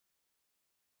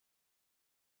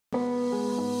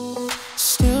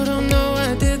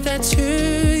lie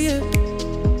to you.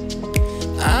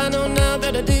 I know now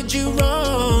that I did you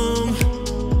wrong.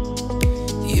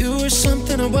 You were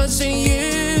something I wasn't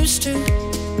used to.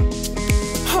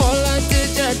 All I did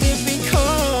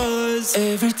because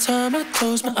every time I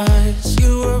close my eyes,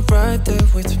 you were right there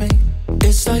with me.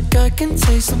 It's like I can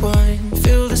taste the wine,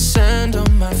 feel the sand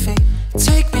on my feet.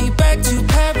 Take me back to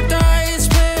paradise,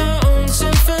 play our own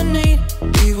symphony.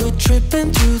 We were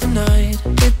tripping through the night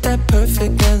with that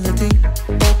perfect melody.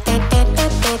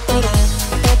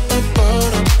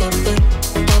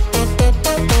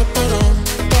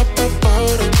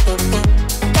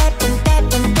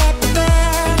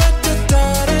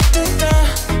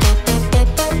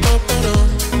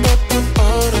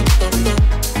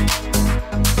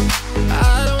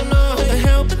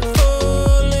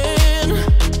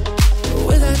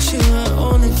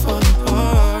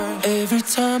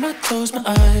 Close my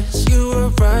eyes, you were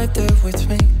right there with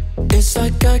me. It's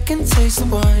like I can taste the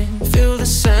wine, feel the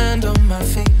sand on my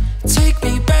feet. Take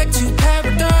me back to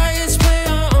paradise, play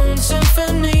our own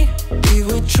symphony. We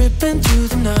were tripping through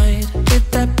the night with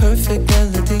that perfect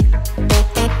melody.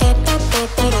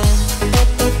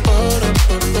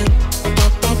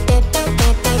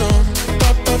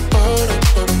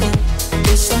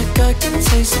 It's like I can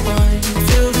taste the wine,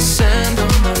 feel the sand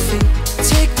on my feet.